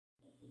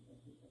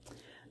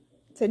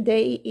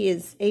Today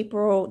is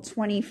April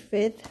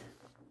 25th.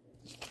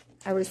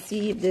 I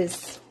received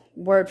this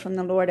word from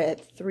the Lord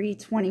at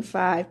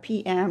 3:25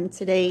 p.m.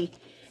 today,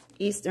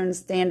 Eastern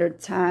Standard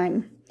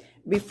Time.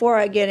 Before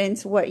I get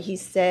into what he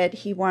said,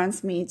 he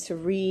wants me to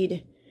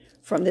read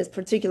from this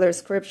particular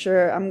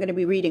scripture. I'm going to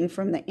be reading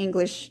from the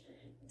English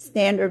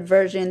Standard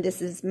Version.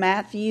 This is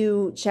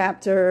Matthew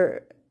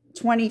chapter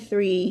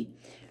 23,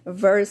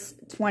 verse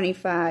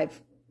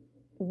 25.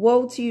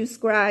 Woe to you,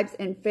 scribes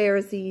and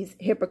Pharisees,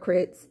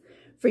 hypocrites!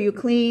 For you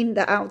clean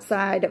the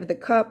outside of the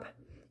cup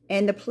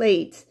and the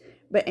plate,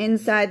 but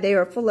inside they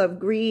are full of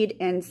greed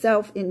and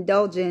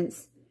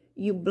self-indulgence.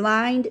 You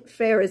blind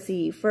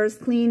Pharisee, first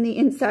clean the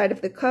inside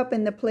of the cup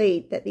and the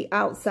plate, that the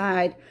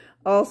outside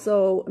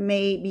also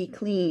may be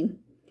clean.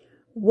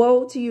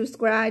 Woe to you,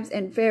 scribes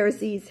and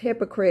Pharisees,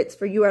 hypocrites!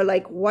 For you are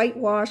like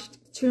whitewashed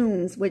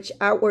tombs, which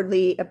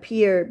outwardly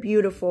appear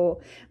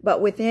beautiful,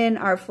 but within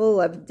are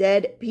full of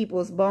dead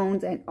people's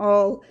bones and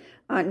all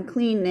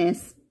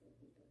uncleanness.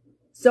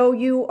 So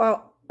you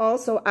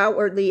also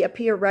outwardly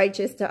appear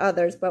righteous to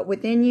others, but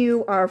within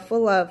you are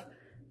full of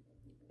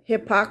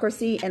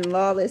hypocrisy and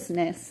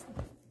lawlessness.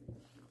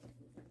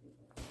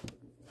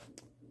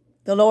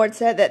 The Lord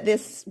said that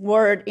this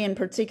word in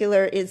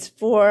particular is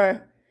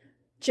for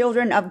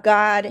children of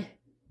God,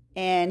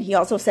 and he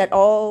also said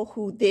all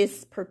who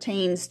this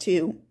pertains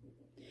to.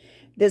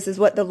 This is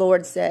what the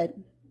Lord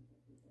said.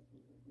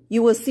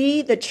 You will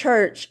see the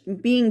church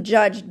being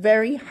judged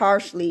very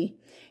harshly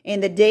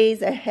in the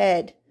days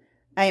ahead.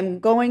 I am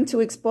going to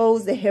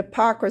expose the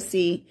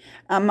hypocrisy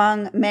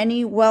among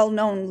many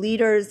well-known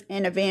leaders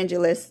and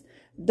evangelists,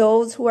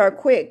 those who are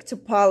quick to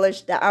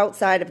polish the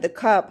outside of the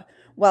cup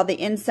while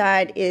the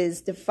inside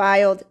is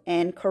defiled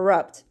and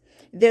corrupt.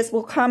 This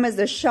will come as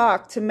a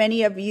shock to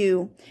many of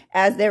you,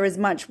 as there is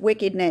much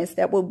wickedness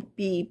that will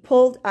be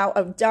pulled out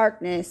of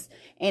darkness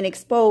and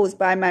exposed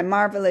by my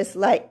marvelous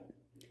light.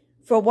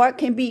 For what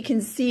can be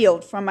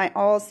concealed from my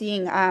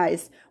all-seeing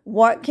eyes?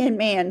 What can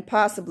man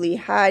possibly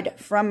hide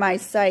from my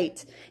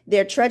sight?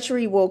 Their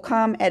treachery will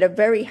come at a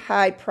very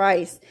high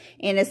price.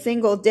 In a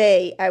single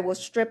day I will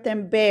strip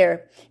them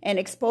bare and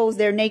expose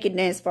their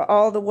nakedness for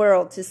all the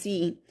world to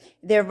see.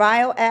 Their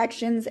vile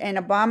actions and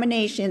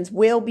abominations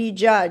will be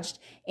judged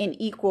in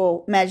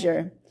equal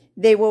measure.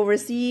 They will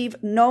receive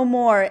no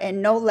more and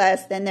no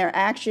less than their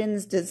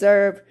actions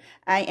deserve.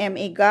 I am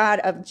a God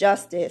of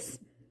justice.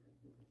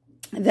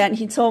 Then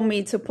he told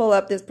me to pull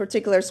up this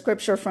particular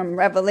scripture from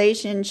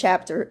Revelation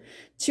chapter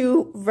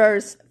 2,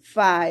 verse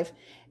 5.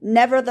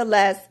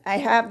 Nevertheless, I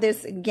have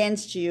this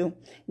against you,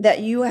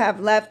 that you have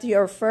left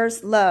your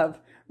first love.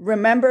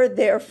 Remember,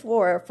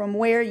 therefore, from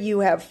where you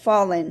have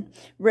fallen.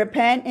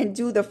 Repent and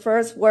do the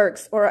first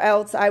works, or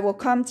else I will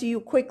come to you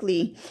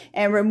quickly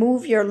and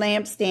remove your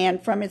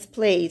lampstand from its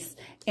place,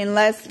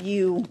 unless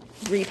you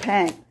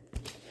repent.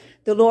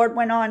 The Lord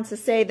went on to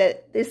say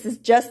that this is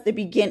just the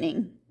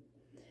beginning.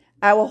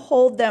 I will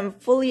hold them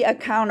fully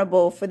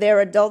accountable for their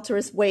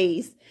adulterous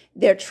ways,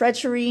 their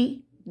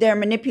treachery, their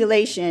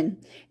manipulation,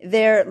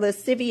 their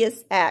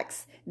lascivious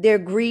acts, their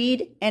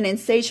greed and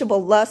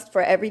insatiable lust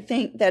for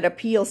everything that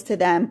appeals to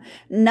them.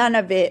 None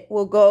of it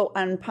will go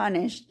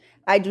unpunished.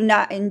 I do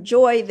not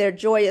enjoy their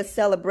joyous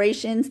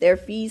celebrations, their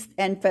feasts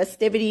and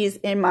festivities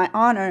in my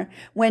honor,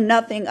 when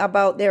nothing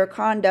about their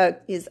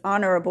conduct is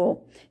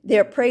honorable.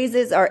 Their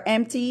praises are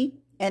empty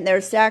and their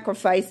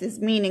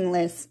sacrifices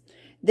meaningless.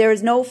 There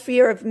is no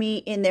fear of me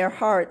in their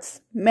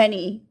hearts.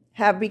 Many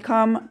have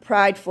become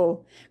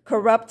prideful,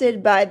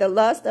 corrupted by the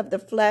lust of the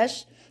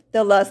flesh,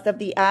 the lust of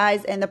the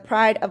eyes, and the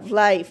pride of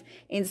life.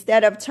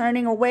 Instead of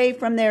turning away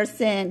from their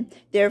sin,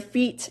 their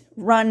feet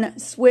run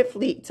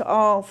swiftly to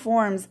all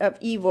forms of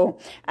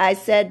evil. I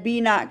said, be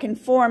not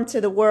conformed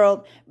to the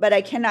world, but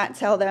I cannot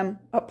tell them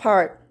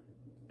apart.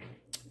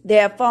 They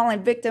have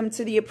fallen victim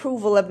to the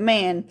approval of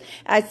man.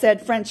 I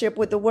said, friendship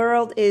with the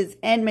world is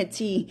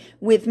enmity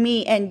with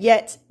me, and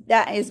yet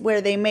that is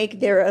where they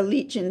make their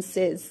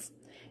allegiances.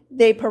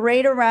 They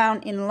parade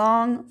around in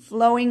long,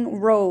 flowing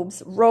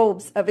robes,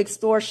 robes of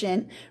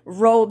extortion,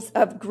 robes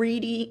of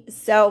greedy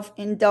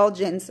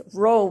self-indulgence,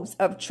 robes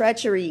of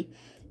treachery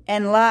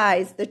and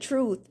lies. The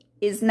truth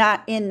is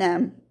not in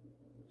them.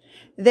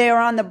 They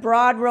are on the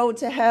broad road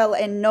to hell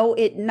and know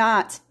it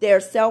not. Their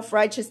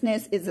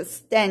self-righteousness is a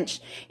stench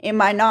in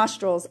my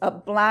nostrils, a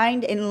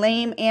blind and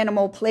lame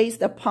animal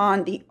placed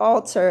upon the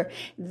altar.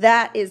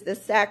 That is the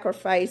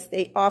sacrifice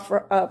they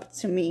offer up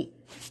to me.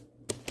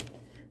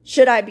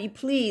 Should I be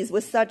pleased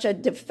with such a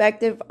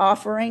defective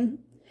offering?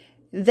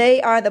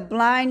 They are the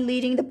blind,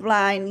 leading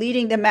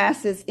the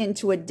masses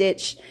into a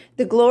ditch.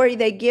 The glory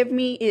they give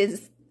me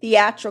is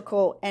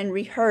theatrical and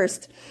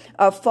rehearsed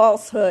of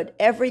falsehood.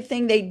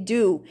 Everything they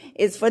do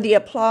is for the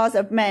applause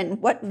of men.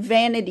 What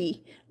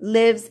vanity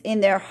lives in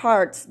their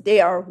hearts.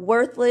 They are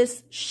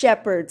worthless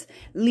shepherds,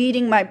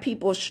 leading my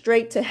people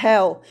straight to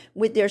hell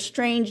with their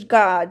strange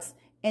gods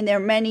and their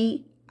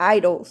many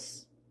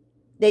idols.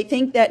 They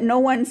think that no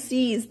one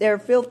sees their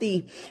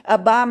filthy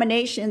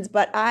abominations,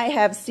 but I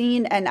have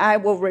seen and I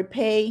will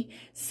repay,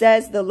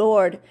 says the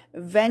Lord.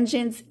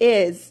 Vengeance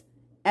is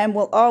and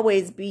will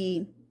always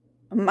be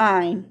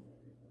mine.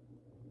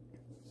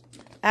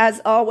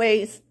 As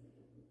always,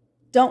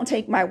 don't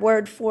take my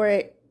word for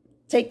it.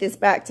 Take this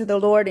back to the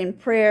Lord in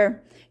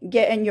prayer.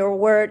 Get in your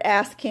word.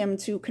 Ask him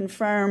to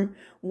confirm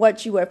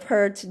what you have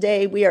heard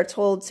today. We are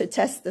told to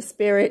test the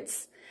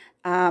spirits,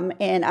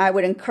 and I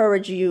would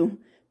encourage you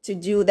to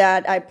do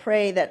that. I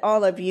pray that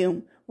all of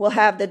you will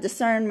have the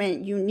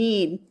discernment you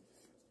need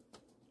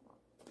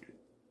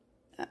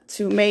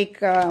to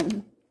make a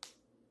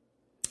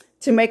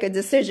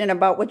decision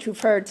about what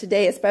you've heard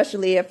today,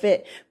 especially if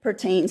it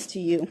pertains to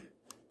you.